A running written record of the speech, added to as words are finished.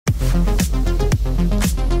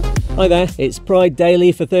Hi there, it's Pride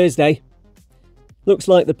Daily for Thursday. Looks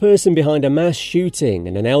like the person behind a mass shooting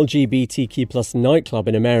in an LGBTQ+ nightclub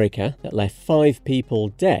in America that left 5 people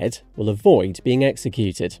dead will avoid being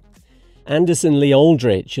executed. Anderson Lee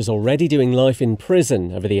Aldrich is already doing life in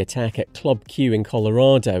prison over the attack at Club Q in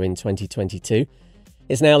Colorado in 2022.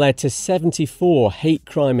 It's now led to 74 hate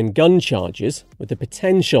crime and gun charges with the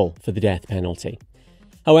potential for the death penalty.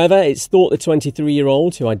 However, it's thought the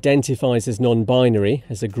 23-year-old, who identifies as non-binary,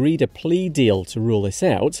 has agreed a plea deal to rule this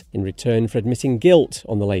out in return for admitting guilt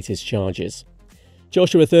on the latest charges.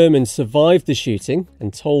 Joshua Thurman survived the shooting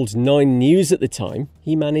and told 9 News at the time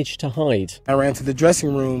he managed to hide. I ran to the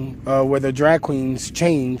dressing room where the drag queens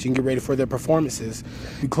change and get ready for their performances.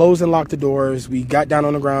 We closed and locked the doors, we got down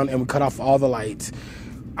on the ground and we cut off all the lights.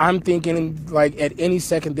 I'm thinking, like, at any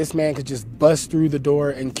second, this man could just bust through the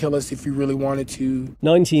door and kill us if he really wanted to.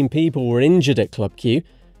 19 people were injured at Club Q.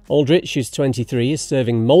 Aldrich, who's 23, is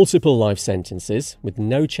serving multiple life sentences with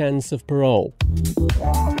no chance of parole.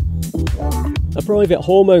 A private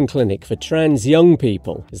hormone clinic for trans young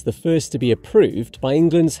people is the first to be approved by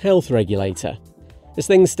England's health regulator. As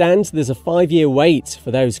things stand, there's a 5-year wait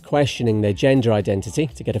for those questioning their gender identity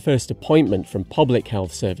to get a first appointment from public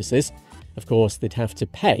health services. Of course, they'd have to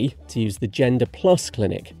pay to use the Gender Plus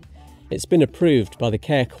clinic. It's been approved by the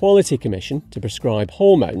Care Quality Commission to prescribe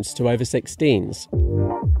hormones to over 16s.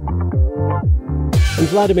 And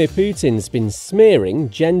Vladimir Putin's been smearing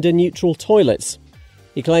gender-neutral toilets.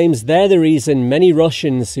 He claims they're the reason many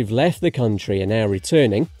Russians who've left the country are now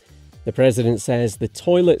returning. The president says the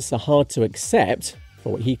toilets are hard to accept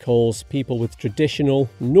for what he calls people with traditional,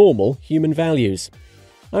 normal human values.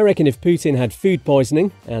 I reckon if Putin had food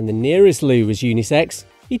poisoning and the nearest loo was unisex,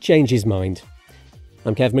 he'd change his mind.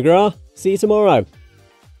 I'm Kev McGrath. See you tomorrow.